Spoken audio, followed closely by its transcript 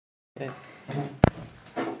Okay.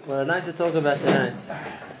 What I'd like to talk about tonight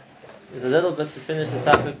is a little bit to finish the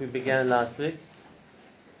topic we began last week,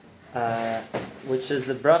 which is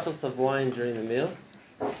the brachos of wine during the meal.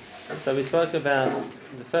 So we spoke about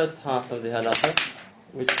the first half of the halacha,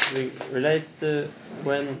 which relates to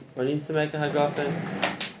when one needs to make a hagafen,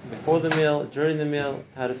 before the meal, during the meal,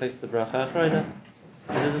 how it affects the bracha achrona.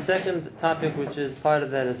 And there's a second topic which is part of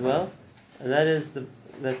that as well, and that is that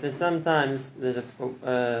there's sometimes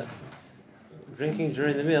that drinking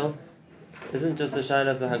during the meal isn't just a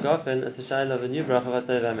shayla of the hagafen, it's a shayla of a new bracha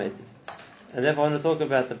v'atov ha'meitiv. And therefore I want to talk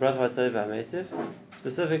about the bracha v'atov ha'meitiv,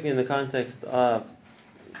 specifically in the context of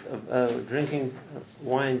drinking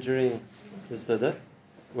wine during the Suda,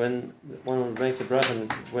 when one will make the bracha,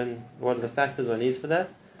 and what are the factors one needs for that.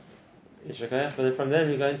 But from there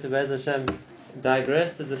we're going to Be'ez Hashem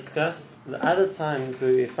digress to discuss the other times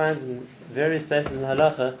where we find in various places in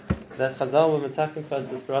halacha that Chazal were metaken for us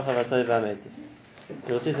this bracha v'atov ha'meitiv.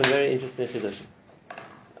 You'll see some very interesting tradition.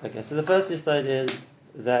 Okay, so the first yesod is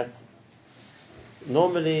that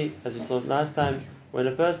normally, as we saw last time, when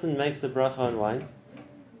a person makes a bracha on wine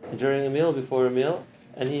during a meal, before a meal,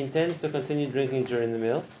 and he intends to continue drinking during the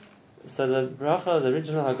meal, so the bracha, the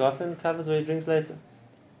original hagafen, covers what he drinks later.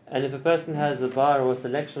 And if a person has a bar or a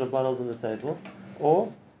selection of bottles on the table,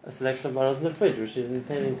 or a selection of bottles in the fridge, which he's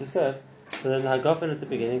intending to serve, so then the hagafen at the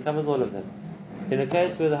beginning covers all of them. In a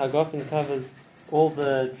case where the hagafen covers all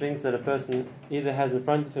the drinks that a person either has in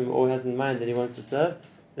front of him or has in mind that he wants to serve,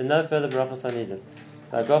 then no further brachos are needed.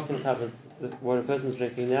 The hagafen covers what a person is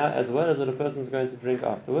drinking now, as well as what a person is going to drink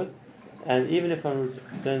afterwards. And even if one would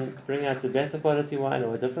then bring out a better quality wine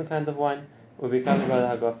or a different kind of wine, will be covered by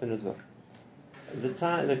the hagafen as well.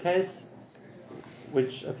 The case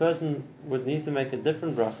which a person would need to make a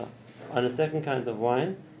different bracha on a second kind of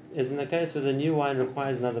wine is in the case where the new wine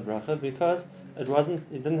requires another bracha because he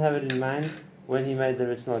didn't have it in mind when he made the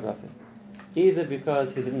original hagafen. Either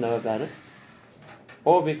because he didn't know about it,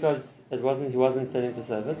 or because he wasn't intending to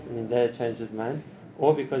serve it and he later changed his mind,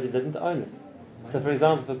 or because he didn't own it. So for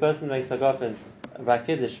example, if a person makes hagafen by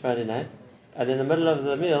Kiddush Friday night, and in the middle of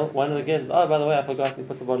the meal, one of the guests, by the way, I forgot, he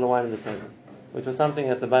puts a bottle of wine on the table, which was something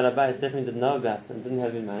that the Baal Habayis definitely didn't know about and didn't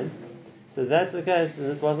have in mind. So that's the case, and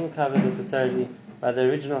this wasn't covered necessarily by the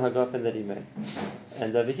original hagafen that he made.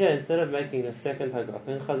 And over here, instead of making a second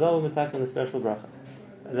hagafen, Chazal will metaken a special bracha.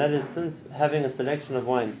 And that is, since having a selection of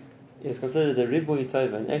wine is considered a ribui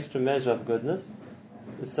tova, an extra measure of goodness,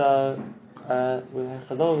 so Chazal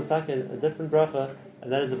will metaken a different bracha,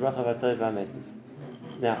 and that is the bracha v'atov ha'meitiv.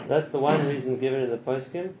 Now, that's the one reason given in the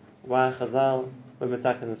poskim why Chazal were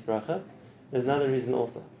metaken this bracha. There's another reason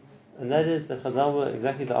also, and that is that Chazal were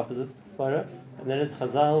exactly the opposite svara, and that is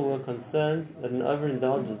Chazal were concerned that an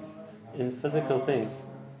overindulgence in physical things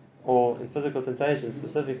or in physical temptations,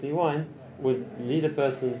 specifically wine, would lead a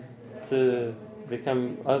person to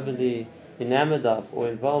become overly enamored of or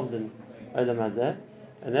involved in Olam Hazeh,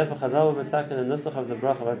 and therefore Chazal were metaken the nusach of the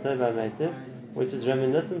bracha v'atov ha'meitiv, which is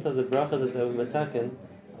reminiscent of the bracha that they were metaken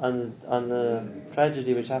on the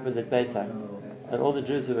tragedy which happened at Beitar, and all the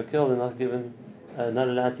Jews who were killed and not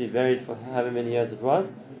allowed to be buried for however many years it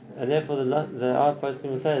was, and therefore the Ar Poskim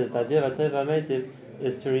will say that the idea of v'atov ha'meitiv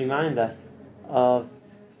is to remind us of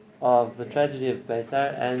the tragedy of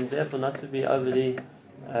Beitar, and therefore not to be overly,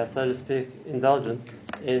 so to speak, indulgent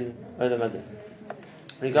in Olam Hazeh.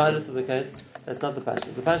 Regardless of the case, that's not the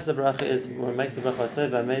pashtus. The pashtus of the bracha is when it makes the bracha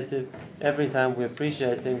v'atov ha'meitiv every time we're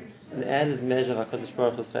appreciating an added measure of HaKadosh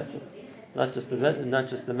Baruch Hu's chesed. Not just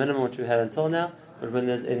the minimum which we had until now, but when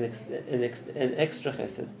there's an extra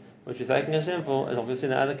chesed, which we're thanking Hashem for, and obviously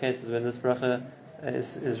in the other cases when this bracha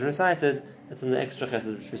is recited, it's an extra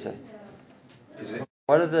chesed which we say.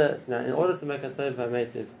 Now, in order to make a tov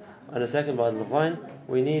ha'meitiv on a second bottle of wine,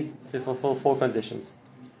 we need to fulfill 4 conditions.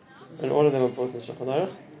 And all of them are brought in Shulchan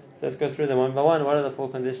Aruch. Let's go through them one by one. What are the 4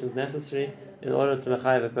 conditions necessary in order to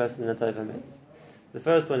mechayev a person in a tov ha'meitiv? The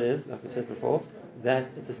first one is, like we said before,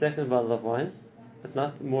 that it's a second bottle of wine. It's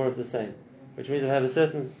not more of the same, which means I have a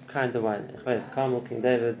certain kind of wine, Carmel, King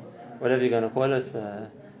David, whatever you're going to call it,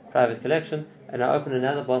 private collection, and I open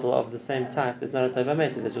another bottle of the same type. It's not a tov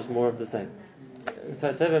ha'meitiv, it's just more of the same.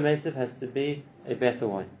 Tov ha'meitiv has to be a better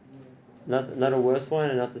wine, not a worse wine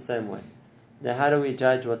and not the same wine. Now, how do we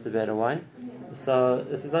judge what's a better wine? So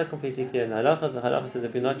this is not completely clear in the halacha. The halacha says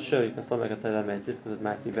if you're not sure, you can still make a tov ha'meitiv because it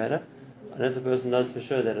might be better, unless a person knows for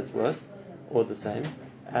sure that it's worse or the same.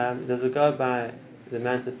 Does it go by the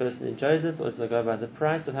amount the person enjoys it, or does it go by the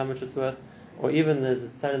price of how much it's worth, or even there's a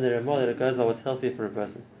study in the Ramah that it goes by what's healthier for a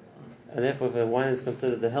person. And therefore, if a wine is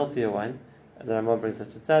considered the healthier wine, the Ramah brings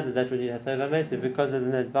such a tzad that would need a tov ha'meitiv because there's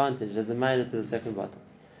an advantage, there's a minor to the second bottle.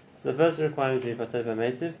 So the first requirement for Tova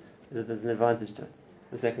Metiv is that there's an advantage to it.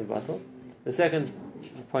 The second bottle. The second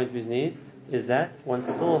point we need is that one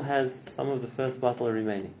still has some of the first bottle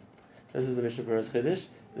remaining. This is the Mishnah Berurah's Chiddush.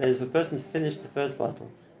 That is, if a person finished the first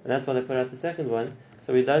bottle, and that's why they put out the second one,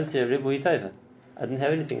 so we don't see a Ribui Tova. I didn't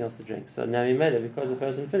have anything else to drink, so now we made it because the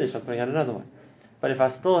first one finished, I'm putting out another one. But if I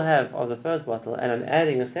still have of the first bottle and I'm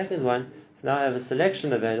adding a second one, so now I have a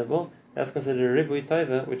selection available, that's considered a Ribui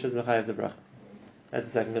Tova, which is Mechayev the Bracha. That's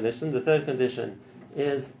the second condition. The third condition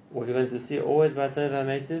is what we're going to see always by Tova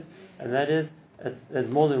Metiv, and that is there's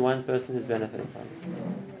more than one person who's benefiting from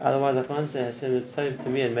it. Otherwise, I can't say Hashem is Tov to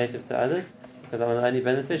me and Metiv to others, because I'm the only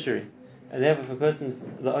beneficiary. And therefore, if a person's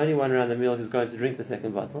the only one around the meal who's going to drink the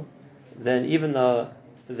second bottle, then even though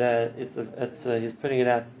that he's putting it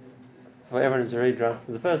out for everyone who's already drunk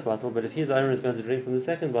from the first bottle, but if he's the only one who's going to drink from the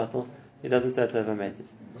second bottle, he doesn't say Tova Metiv.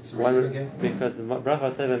 What's the reason again? Because the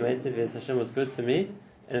bracha Tova Metiv is Hashem was good to me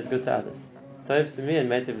and it's good to others. Tov to me and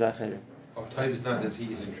Metiv l'achayim. Oh, Tov is not that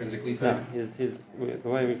he is intrinsically Tov? No, he's the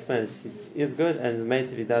way we explain it, he is good and the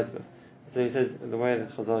Metiv he does good. So he says, the way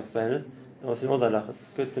that Chazal explain it, and also in all the halachas,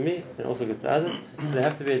 good to me and also good to others, so there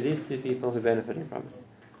have to be at least two people who are benefiting from it.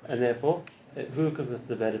 And therefore, who commits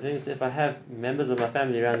the benefiting? So if I have members of my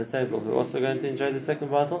family around the table who are also going to enjoy the second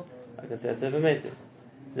bottle, I can say a Tova Metiv.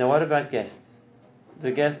 Now what about guests?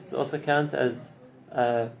 Do guests also count as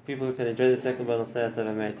people who can enjoy the second bottle, say a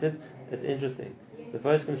Tova Metiv? It's interesting. The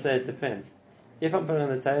post can say it depends. If I'm putting it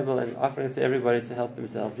on the table and offering it to everybody to help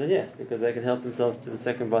themselves, then yes, because they can help themselves to the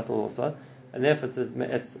second bottle also, and therefore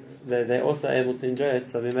they're also able to enjoy it,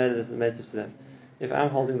 so we made it as a Metiv to them. If I'm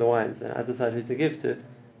holding the wines and I decide who to give to,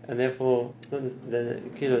 and therefore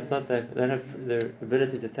it's not that they don't have the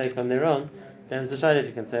ability to take on their own, then it's a shayla if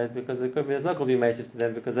you can say it, because it could be, it's not going to be Metiv to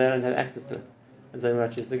them because they don't have access to it, and so you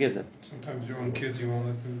might choose to give them. Sometimes your own kids, you won't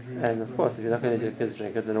let them drink. And of course, if you're not going to let your kids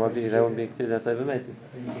drink it, then they won't be included at Tova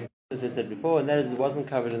Metiv. As we said before, and that is, it wasn't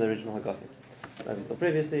covered in the original Haggadah. Like we saw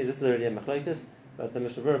previously, this is already a machlokes, but the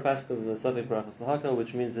Mishnah Berurah passes in the Safek Brachas Lahaka,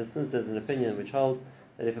 which means that since there's an opinion which holds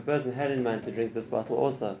that if a person had in mind to drink this bottle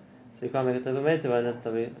also, so you can't make a Tova Metiv on it,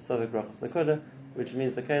 so Safek Brachas Lakuda, which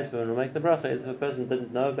means the case when we make the bracha is if a person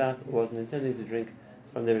didn't know about or wasn't intending to drink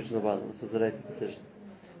from the original bottle. This was a later decision.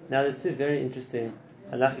 Now there's two very interesting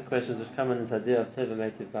halachic questions which come on this idea of Tova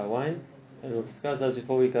Metiv by wine, and we'll discuss those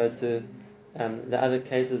before we go to the other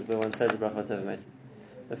cases where one says the bracha Tova Metiv.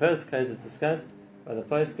 The first case is discussed by the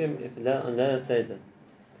poskim if on Leila Seder.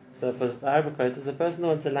 So for the Arab cases, a person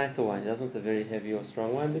wants a lighter wine. He doesn't want a very heavy or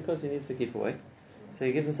strong wine because he needs to keep awake. So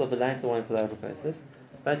he gives himself a lighter wine for the Arab cases.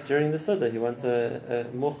 But during the Suda, he wants a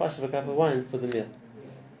more chashuv cup of wine for the meal.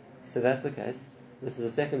 So that's the case. This is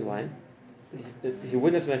the second wine. He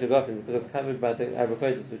wouldn't have to make a gofen because it's covered by the Arab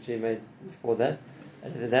cases which he made before that.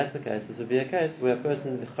 And if that's the case, this would be a case where a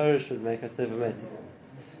person the chorish should make a Tova Metiv.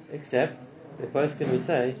 Except the poskim will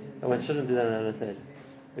say that one shouldn't do that on Leila Seder,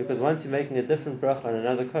 because once you're making a different bracha on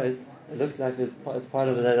another kos, it looks like it's part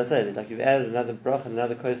of the Leila Seder. Like you've added another bracha and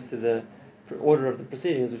another kos to the order of the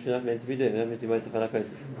proceedings, which you're not meant to be doing. You're not meant to be most of other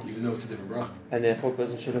koses. Even though it's a different bracha. And therefore, a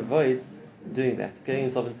person should avoid doing that, getting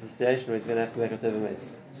himself into the situation where he's going to have to make a Tova Metiv.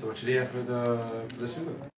 So what should he have for the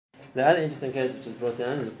Suda? The other interesting case which is brought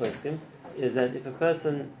down in the poskim is that if a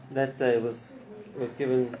person, let's say, was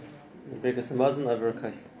given Birkas Hamazon over a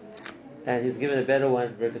kos, and he's given a better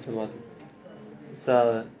wine for Birkas Hamazon.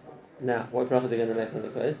 So now, what bracha is he going to make on the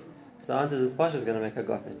kos? So the answer is Pasha is going to make a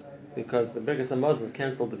gofen, because the Birkas Hamazon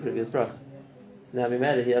cancelled the previous bracha. So now we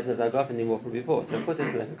made it, he doesn't have that gofen anymore from before. So of course he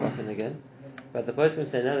has to make a gofen again. But the poskim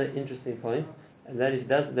say another interesting point, and that is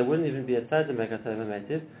there wouldn't even be a tzad to make a Tova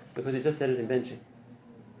Metiv because he just said it in benching.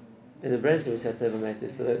 In the benching we said Tova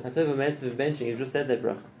Metiv. So the Tova Metiv in benching, you just said that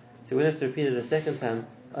bracha. So we wouldn't have to repeat it a second time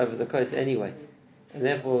over the kos anyway. And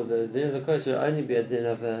therefore the din of the kos will only be a din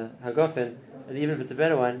of a hagofen, and even if it's a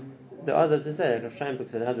better one, the others will say, like Rav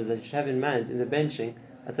Steinbuch and others, that you should have in mind in the benching,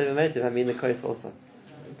 a Tova Metiv, I mean the kos also.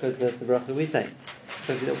 Because that's the bracha we say.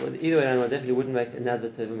 So either way around, one definitely wouldn't make another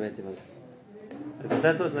Tova Metiv on that. Because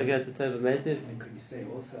that's what's going to get to Tova Metiv. And could you say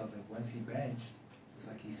also that once he benched, it's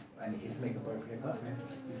like he's to make a appropriate coffee.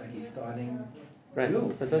 It's like he's starting. Right,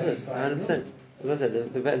 new. that's what it is, 100%. As I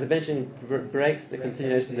said, the benching breaks the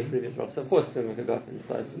continuation of the previous bracha. So of course it's going to make a gofen.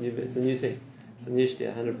 So it's a new thing. It's a new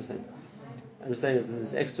shtia, 100%. I'm just saying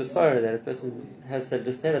this extra svara that a person has said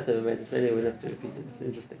just said a Tova Metiv, so anyway we don't have to repeat it. It's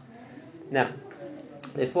interesting. Now,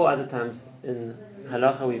 there are 4 other times in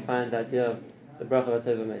halacha we find the idea of the bracha of a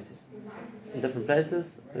Tova Metiv. In different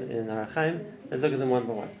places, in Arachaim, let's look at them one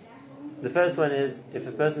by one. The first one is if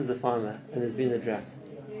a person's a farmer and there's been a drought,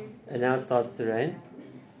 and now it starts to rain,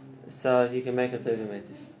 so he can make a Tova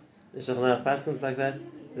Metiv. The Shulchan Aruch passes like that,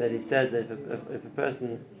 that he said that if a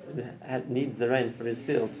person needs the rain for his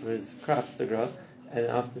fields, for his crops to grow, and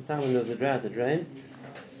after time when there's a drought it rains,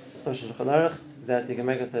 that he can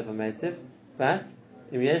make a teva meitiv, but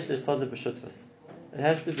it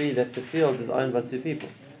has to be that the field is owned by two people.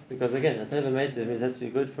 Because again, a teva meitiv means it has to be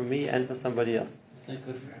good for me and for somebody else. Is that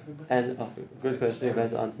good for everybody? And good question, you're going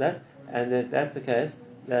to answer that. And if that's the case,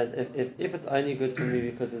 that if it's only good for me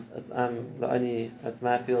because it's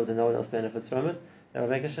my field and no one else benefits from it, that would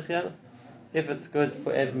make a shechianu. If it's good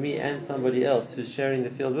for me and somebody else who's sharing the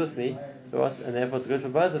field with me, and therefore it's good for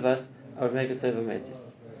both of us, I would make a teva meitiv.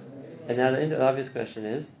 And now the obvious question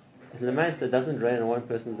is, Lemaisa doesn't rain on one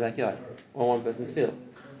person's backyard or one person's field.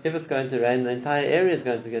 If it's going to rain, the entire area is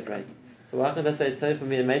going to get rain. So why can't I say tov for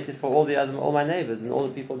me and meitiv for all my neighbors and all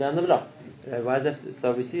the people down the block? Why is that?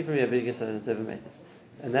 So we see from here a big yesod of tov meitiv,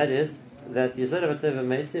 and that is that the yesod of a tov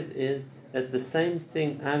meitiv is that the same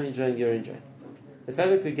thing I'm enjoying, you're enjoying. The fact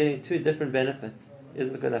that we're getting two different benefits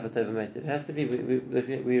isn't good enough for tov meitiv. It has to be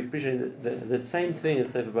we appreciate the same thing is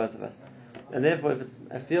tov for both of us. And therefore, if it's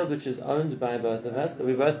a field which is owned by both of us,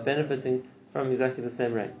 we're both benefiting from exactly the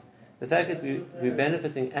same rain. The fact that we're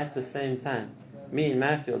benefiting at the same time, me in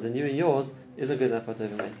my field and you in yours, isn't good enough for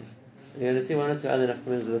teva meitiv. You're going to see one or two other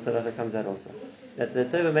nafkamis where the salacha comes out also. That the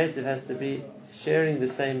teva meitiv has to be sharing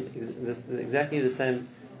exactly the same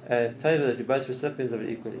teva, that you're both recipients of it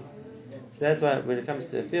equally. So that's why when it comes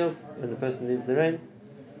to a field, when the person needs the rain,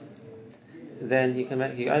 then he can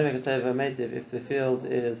only make a teva meitiv if the field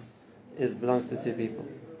belongs to two people,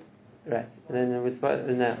 right? And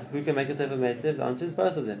then now, who can make a teva meitiv? The answer is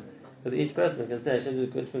both of them, because each person can say Hashem is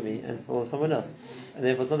good for me and for someone else, and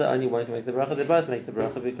therefore it's not that only one can make the bracha; they both make the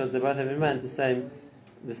bracha because they both have in mind the same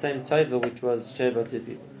teva which was shared by two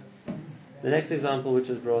people. The next example, which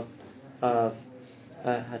is brought of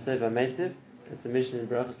hateva meitiv, it's a mission in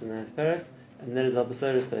brachas the 9th parak, and that is al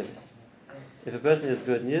besoros tevis. If a person has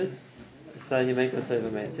good news, so he makes a teva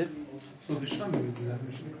meitiv. So the shaman is in that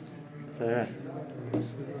mission. So right.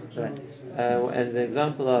 And the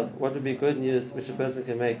example of what would be good news which a person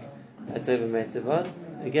can make a teva meitiv on,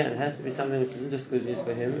 again, it has to be something which isn't just good news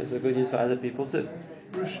for him; it's a good news for other people too.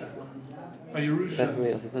 Rusha. Are you Rusha? That's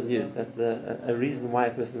something else. It's not news. That's a reason why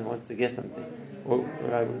a person wants to get something, or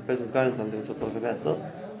a person's gotten something, which we'll talk about still.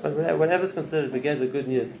 But whatever is considered the good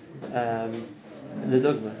news, the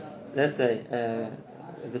dogma. Let's say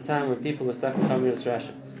at the time when people were stuck in communist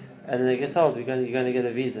Russia, and then they get told you're going to get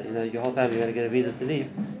a visa. Your whole family, you're going to get a visa to leave.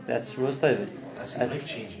 That's Shmuel's Tovus. That's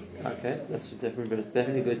life-changing. Okay, that's different, but it's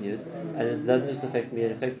definitely good news. And it doesn't just affect me;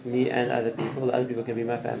 it affects me and other people. The other people can be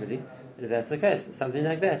my family. And if that's the case, something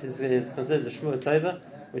like that is considered a Shmuel Tova,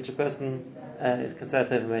 which a person is considered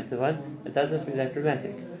Tova Meitiv on. It doesn't have to be that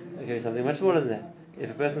dramatic. It can be something much more than that.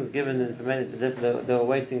 If a person is given information that they were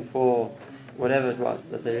waiting for whatever it was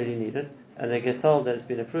that they really needed, and they get told that it's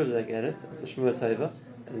been approved, they get it. It's a Shmuel Tova.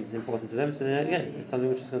 And it's important to them. So then again, it's something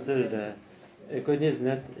which is considered a good news in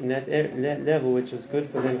that level, which is good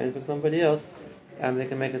for them and for somebody else. They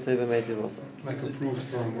can make a teva meitiv also. Like approved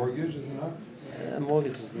for a mortgage is enough? A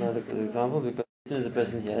mortgage is not a good example because as soon as a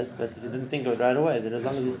person hears, but if he didn't think of it right away, then as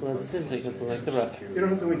long as he still has a simcha, he can still make the bracha. You don't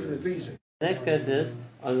have to wait for the visa. The next case is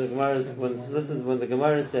on the Gemara's. This is when the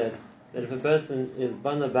Gemara says that if a person is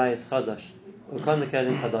bana bayis chadash or kana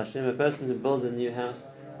kelim chadashim, a person who builds a new house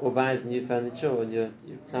or buys new furniture or new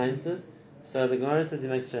appliances, so the Gemara says he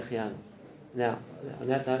makes shechianu. Now, on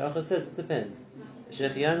that the halacha says it depends.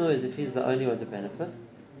 Shechianu is if he's the only one to benefit,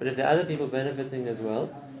 but if there are other people benefiting as well,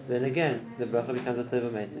 then again the bracha becomes a tova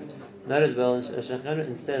meitiv. Not as well as shechianu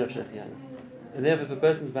instead of shechianu. And therefore, if a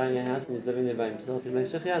person's buying a house and he's living there by himself, he makes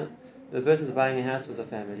shechianu. If a person's buying a house with a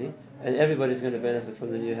family and everybody's going to benefit from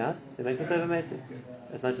the new house, so he makes a tova meitiv.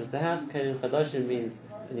 It's not just the house. Kelim chadashim means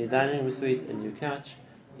a new dining room suite, a new couch.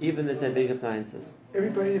 Even they say big appliances.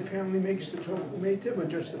 Everybody in the family makes the total meitiv, or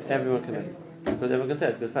just the family? Everyone can make it. Because everyone can say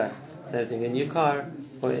it's good fast. Same thing, a new car,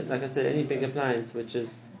 or like I said, any big appliance which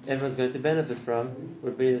is everyone's going to benefit from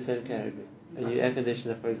would be in the same category. A new air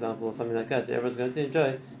conditioner, for example, or something like that, everyone's going to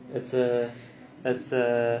enjoy. It's on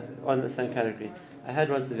the same category. I had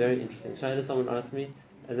once a very interesting shayla. Someone asked me,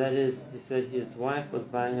 and that is, he said his wife was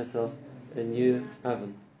buying herself a new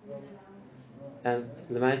oven. And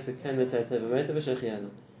the Maisa can they say teva meitiv shechianu,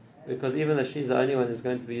 because even though she's the only one who's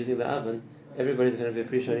going to be using the oven, everybody's going to be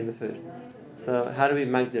appreciating the food. So how do we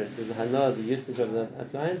magdir it? Is the hana the usage of the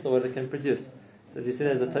appliance or what it can produce? So do you see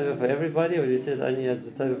it as a tova for everybody, or do you see it only as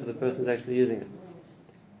the tova for the person who's actually using it?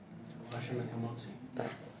 Wash and make a motzi.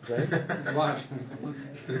 Sorry? Wash and make a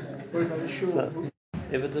motzi. What about the shul?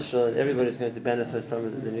 If it's a shul and everybody's going to benefit from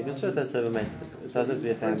it, then you can show that's over maintenance. It doesn't have to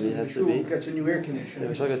be a family, it has to be. Gets a new air So conditioner.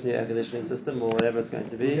 the shul gets a new air conditioning system or whatever it's going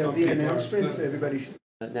to be. Have the announcement, everybody should.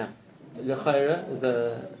 Now,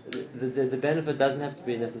 the benefit doesn't have to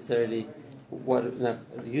be necessarily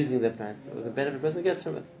using the plants. The benefit a person gets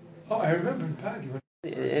from it. Oh, I remember in Pagi.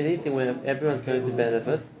 Anything where everyone's going to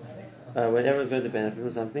benefit, when everyone's going to benefit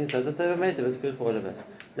from something, so it's a tova meitiv, it's good for all of us.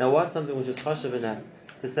 Now, what's something which is chashuv enough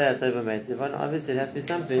to say a tova meitiv? And obviously, it has to be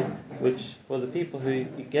something which, for the people who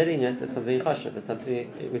are getting it, it's something chashuv, it's something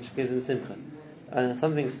which gives them simcha. And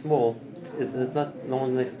something small, it's not, no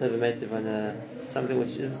one makes a tova meitiv on something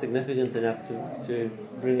which isn't significant enough to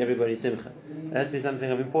bring everybody simcha. It has to be something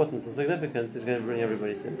of importance or significance that's going to bring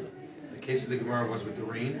everybody simcha. The case of the Gemara was with the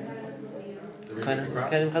rain. The rain with the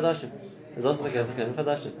crops. Kenim Chadashim. There's also the case of Kenim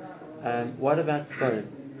Chadashim. What about Sfarim?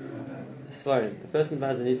 Sfarim. A person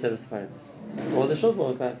buys a new set of Sfarim. Or the shul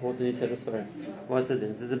bought a new set of Sfarim. What's the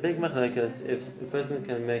difference? There's a big machlokes if a person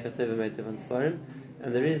can make a teva meitiv on Sfarim,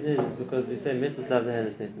 and the reason is because we say mitzvahs lav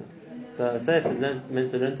lehenes nitna. So a seif is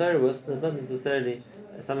meant to learn Torah with, but it's not necessarily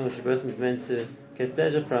something which a person is meant to get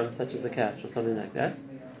pleasure from, such as a couch or something like that.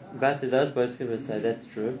 But those poskim will say that's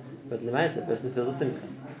true, but l'mayis a person feels a simcha.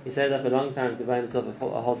 He stayed up a long time to buy himself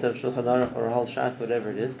a whole set of Shulchan Aruch or a whole Shas, whatever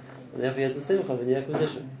it is, and therefore he has a simcha of a new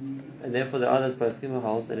acquisition. And therefore the others poskim will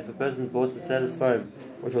hold that if a person bought a set of Sfarim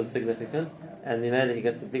which was significant, and the he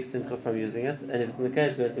gets a big simcha from using it, and if it's in the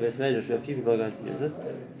case where it's a base medrash where a few people are going to use it,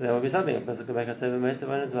 there will be something a person can make a teva meitiv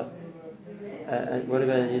on as well. And what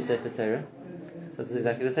about a new Sefer Torah? So it's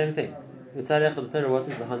exactly the same thing. Mitzvah the Torah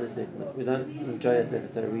wasn't the Hanas Nitna. We don't enjoy a Sefer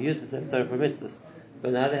Torah. We use the Sefer Torah for mitzvahs. But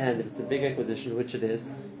on the other hand, if it's a big acquisition, which it is,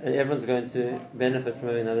 and everyone's going to benefit from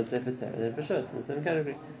having another Sefer Torah, then for sure it's in the same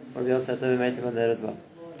category. Or we also have to have a meitiv on that as well.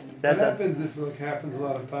 So What happens if it happens a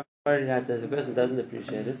lot of times? Already had said if a person doesn't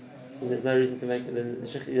appreciate it, so there's no reason to make it. Then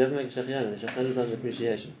he doesn't make a shechianu. The shechianu is not an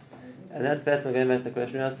appreciation, and that's better. I'm going back to the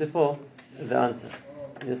question we asked before. The answer.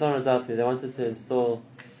 Someone's asked me they wanted to be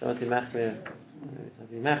machmir,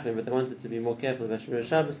 but they wanted to be more careful about Shemir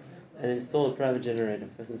Shabbos and install a private generator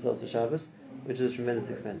for themselves for Shabbos, which is a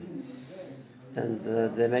tremendous expense, and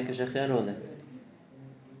they make a shechianu on it.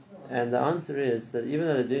 And the answer is that even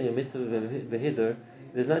though they're doing a mitzvah behidur,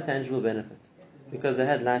 there's no tangible benefit. Because they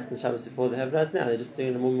had lights on Shabbos before, they have lights now, they're just doing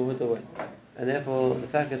it in a more muhuta way. And therefore, the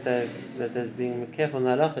fact that they're being careful in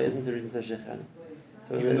the halacha isn't the reason for shechana.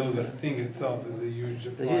 So even though the thing itself is a huge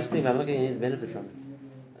it's a huge thing, but I'm not getting any benefit from it.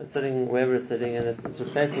 It's sitting wherever it's sitting, and it's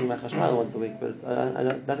replacing my chashmal once a week, but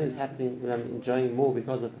nothing's happening when I'm enjoying more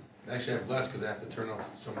because of it. Actually, I have less because I have to turn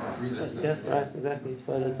off some of the freezers. Yes, right, exactly.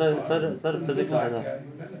 So it's not a physical enough.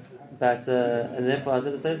 But and therefore, I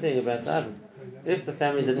said the same thing about the oven. If the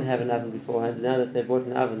family didn't have an oven beforehand, now that they bought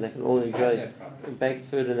an oven, they can all enjoy baked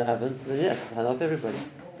food in the ovens, then yes, it's enough for everybody.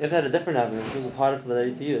 If they had a different oven, which was harder for the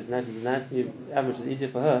lady to use, now she's a nice new oven which is easier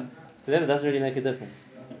for her, to them it doesn't really make a difference.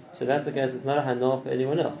 So that's the case, it's not a hanor for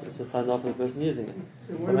anyone else, it's just a hanor for the person using it.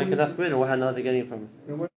 So make enough quid, or what hanor they're getting from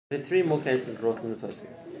it. There are three more cases brought in the person.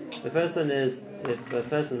 The first one is if a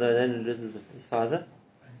person though then loses his father,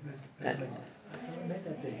 and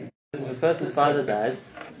if a person's father dies,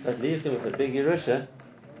 but leaves him with a big Yerusha,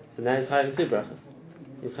 so now he's chayav two brachas.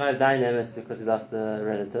 He's chayav dayan emes because he lost a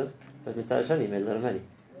relative, but mitzvah shani he made a lot of money.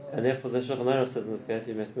 And therefore the Shulchan Aruch says in this case,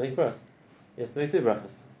 he has to make brach. He has to make two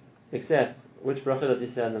brachas. Except, which bracha does he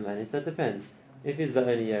say on the money? So it depends. If he's the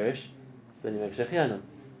only Yerush, so then you make shechianu.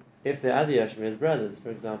 If the other Yerushim are his brothers, for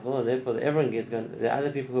example, and therefore everyone the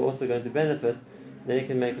other people who are also going to benefit, then he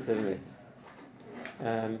can make it over it.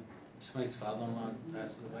 So his father-in-law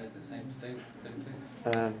passes away at the same thing?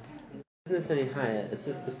 Not necessarily higher, it's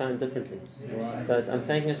just defined differently. Right. So I'm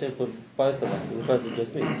thanking Hashem for both of us, as opposed to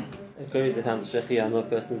just me. According to the times of Shechianu, a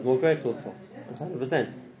person is more grateful for.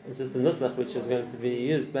 100%. It's just the nusach which is going to be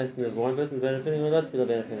used based on if one person is benefiting or lots of people are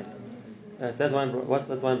benefiting. So that's one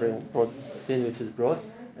brought din which is brought.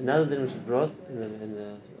 Another din which is brought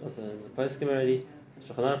also in the post already,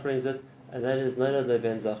 Shulchan Aruch brings it, and that is Nolad lo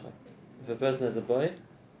ben zachar. If a person has a boy,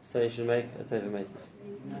 so he should make a teva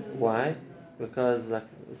meitiv. Why? Because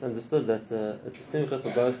it's understood that it's a simcha for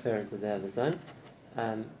both parents that they have a son.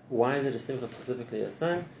 Why is it a simcha specifically a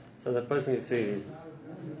son? So the person gives three reasons.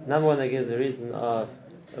 Number one, they give the reason of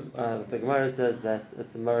the Gemara says that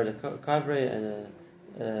it's a marad kavre and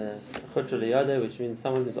a chutra liyade, which means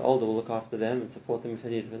someone who's older will look after them and support them if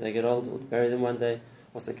they need when they get old, or bury them one day,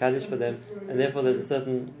 or say kaddish for them, and therefore there's a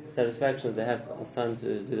certain satisfaction that they have a son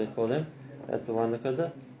to do that for them. That's the one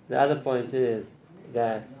nekuda. The other point is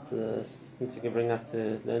that since you can bring up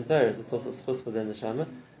to learn Torah, it's also schus for the neshama,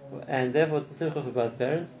 and therefore it's a simcha for both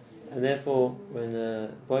parents. and therefore when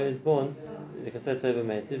a boy is born, they can say Tova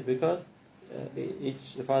Meitiv because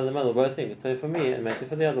the father and the mother both think it's Tova for me and Meitiv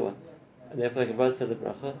for the other one, and therefore they can both say the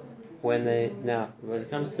bracha. When it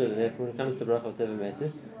comes to bracha of Tova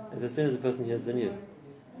Meitiv, it's as soon as the person hears the news,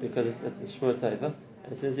 because it's Shmur Tova,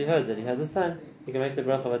 and as soon as he hears that he has a son, he can make the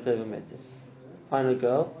bracha of Tova Meitiv. On a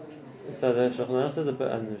girl, so the Shulchan Aruch says, and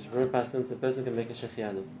the Shmur Paschal, the person can make a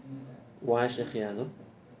shechianu. Why shechianu?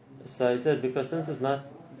 So he said because since it's not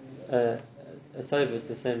a Tova at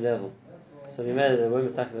the same level, so we made the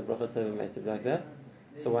women attacking the bracha Tova Meitiv like that.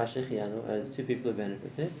 So why shechianu? As two people are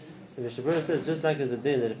benefiting. So Mishnah Berurah says, just like as a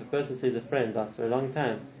din that if a person sees a friend after a long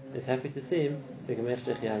time, is happy to see him, so he can make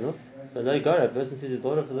shechianu. So no gara, a person sees his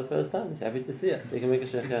daughter for the first time, he's happy to see her, so he can make a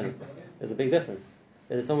shechianu. There's a big difference.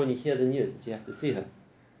 And it's not when you hear the news that you have to see her.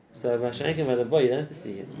 So by shanking by the boy, you don't have to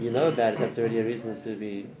see him. You know about it, that's already a reason to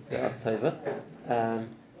be October.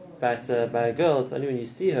 But by a girl, it's only when you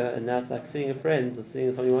see her, and now it's like seeing a friend or seeing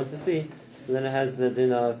someone you want to see, so then it has the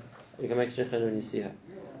din of, you can make shechianu when you see her.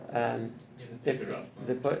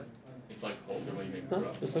 It's like holder when you make the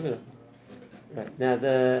rough. Just look at it. Right. Now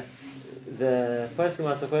the person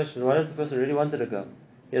asked the question, why does the person really wanted a girl?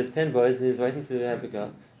 He has 10 boys and he's waiting to have a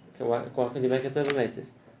girl. Why can't you make it Tova Meitiv?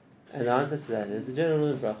 And the answer to that is the general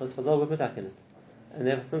rule in bracha is Chazal were metakin it. And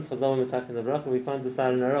therefore since Chazal were metakin the bracha, we can't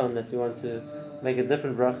decide on our own that we want to make a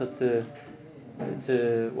different bracha to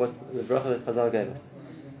what the bracha that Chazal gave us.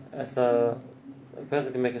 So a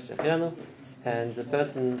person can make a shechianu, and the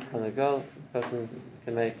person on a girl, the person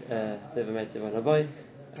can make a Tova Meitiv on a boy.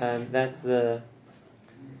 That's the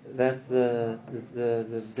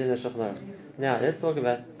din of Shulchan Aruch. Now let's talk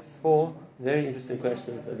about 4 very interesting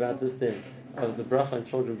questions about this din of the bracha on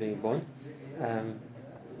children being born.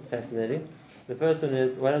 Fascinating. The first one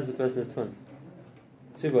is, what happens if the person has twins?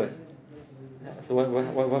 2 boys. So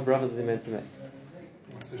what brachas is he meant to make?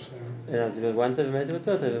 Is he 1 Tova Meitiv or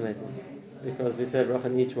 2 Tova Meitivs? Because we say bracha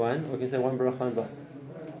on each one, or we can say 1 bracha on both.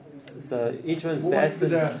 So each one's What's the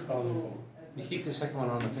best. derech? You keep the second one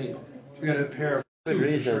on the table. You got a pair of Good suit, a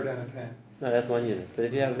reasons. shirt and a pant. No, that's 1 unit. But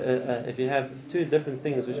if you have 2 different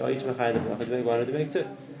things which are each machayed the bracha, you make 1 or you make 2.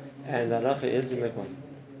 And the halacha is you make 1.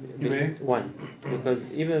 You make 1, because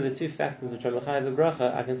even the 2 factors which are machayed the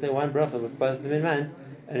bracha, I can say 1 bracha with both of them in mind,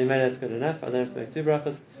 and maybe that's good enough. I don't have to make 2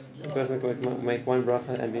 brachas. The person can make 1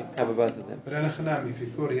 bracha and cover both of them. But if you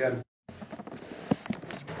thought he had,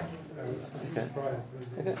 I was surprised.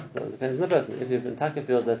 Okay, so it depends on the person. If you've been taka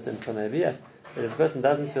feels that simcha, maybe yes. But if a person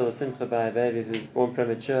doesn't feel a simcha by a baby who's born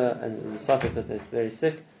premature and the suffix that they're very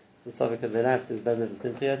sick, the suffix of their life, so it doesn't have a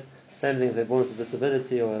simcha yet. Same thing if they're born with a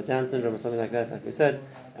disability or a Down syndrome or something like that, like we said,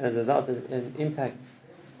 and as a result it impacts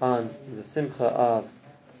on the simcha of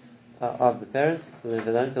the parents, so if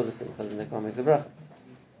they don't feel the simcha, then they can't make the bracha.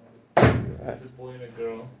 Right. This is boy and a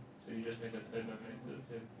girl, so you just make a Tova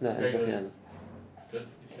Meitiv. No, and shechianu.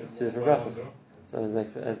 It's 2 different brachas. So it's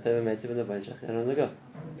like Tova Meitiv and the boy and shechianu on the go.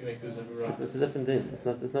 You make two separate brachas. It's a different thing. It's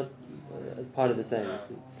not part of the same.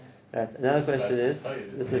 Right. Another question is,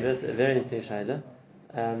 this is a very interesting shayla.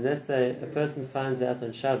 Let's say a person finds out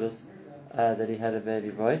on Shabbos that he had a baby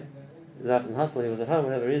boy. He was out in the hospital, he was at home,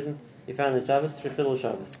 whatever reason. He found on Shabbos, Trechilul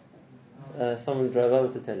Shabbos. Someone drove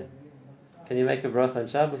over to tell him. Can you make a bracha on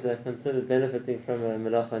Shabbos that considered benefiting from a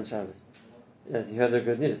melacha on Shabbos? Yes, you heard the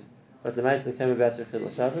good news. But the Maisa came about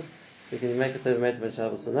Trechilul Shabbos. So can you make a Tova Meitiv on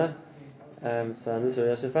Shabbos or not? So on this way,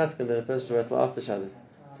 Rashi Paskin, then a person should wait till after Shabbos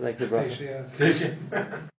to make the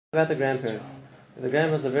bracha. About the grandparents. If the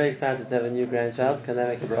grandparents are very excited to have a new grandchild, can they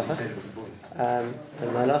make a bracha? And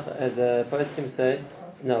the poskim say,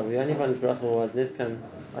 no, the only one bracha was nitkan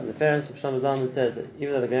on the parents. Shlomo Zalman said that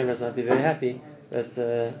even though the grandparents might be very happy, but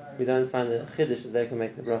we don't find the chiddush that they can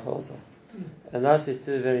make the bracha also. And lastly,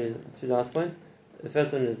 2 last points. The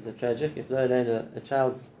first one is tragic. If a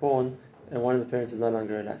child's born and one of the parents is no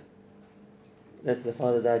longer alive. Let's say the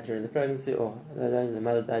father died during the pregnancy, or the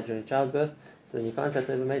mother died during childbirth, so then you can't say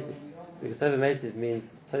Tova Meitiv. Because Tova Meitiv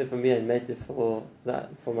means Tova for me and Meitiv for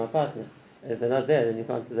my partner. And if they're not there, then you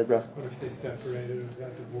can't say the bracha. What if they separated or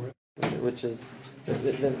got divorced? Which is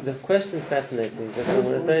the question is fascinating. That's what I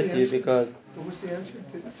want to say to you because What was the answer?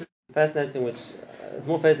 fascinating. Which it's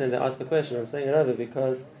more fascinating to ask the question. I'm saying it over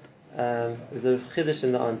because there's a chiddush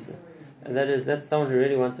in the answer, and that's someone who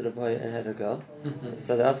really wanted a boy and had a girl.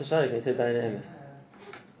 So they asked the shayla, and he said Daina Emes.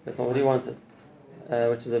 That's not what he wanted,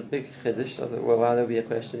 which is a big chiddush. Well, why there would be a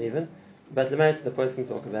question even? But the post can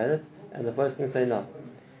talk about it, and the post can say no.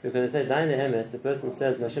 Because they say Daina Emes, the person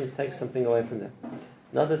says Hashem takes something away from them.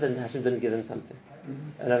 Not that Hashem didn't give them something.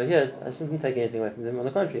 And over here, Hashem didn't take anything away from them. On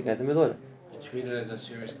the contrary, He gave them a daughter. treat it as a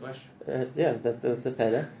serious question. That's a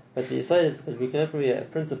pele. But the Yisrael is that we can have from a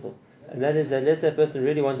principle, and that is that let's say a person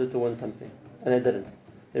really wanted to win something and they didn't.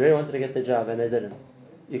 They really wanted to get the job and they didn't.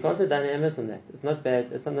 You can't say dynamis on that. It's not bad.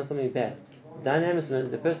 It's not something bad. Dynamis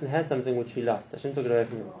when the person had something which he lost. Hashem took it away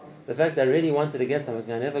from him. The fact that I really wanted to get something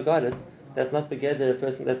and I never got it, that's not a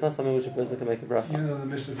person. That's not something which a person can make a bracha. You know the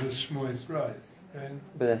Mishnah says Shmoy's rise, right?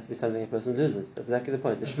 But it has to be something a person loses. That's exactly the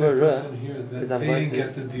point. The The Shmur person hears is that I'm they going didn't to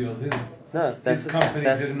get the deal. that's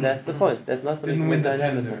the point. That's not something didn't you win make the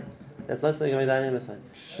dynamis tender. on. That's not something you make dynamis on.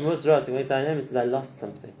 Shmur's ras, you make dynamis is I lost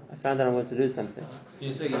something. I found out I'm going to lose something.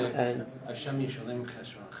 You say And Hashem Yishalem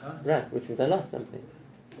Cheshroncha. right, which means I lost something.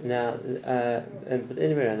 Now, but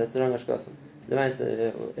anyway, that's the wrong hashkafa.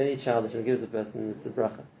 Any child that gives a person, it's a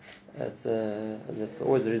bracha. That's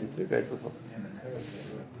always a reason to be grateful for.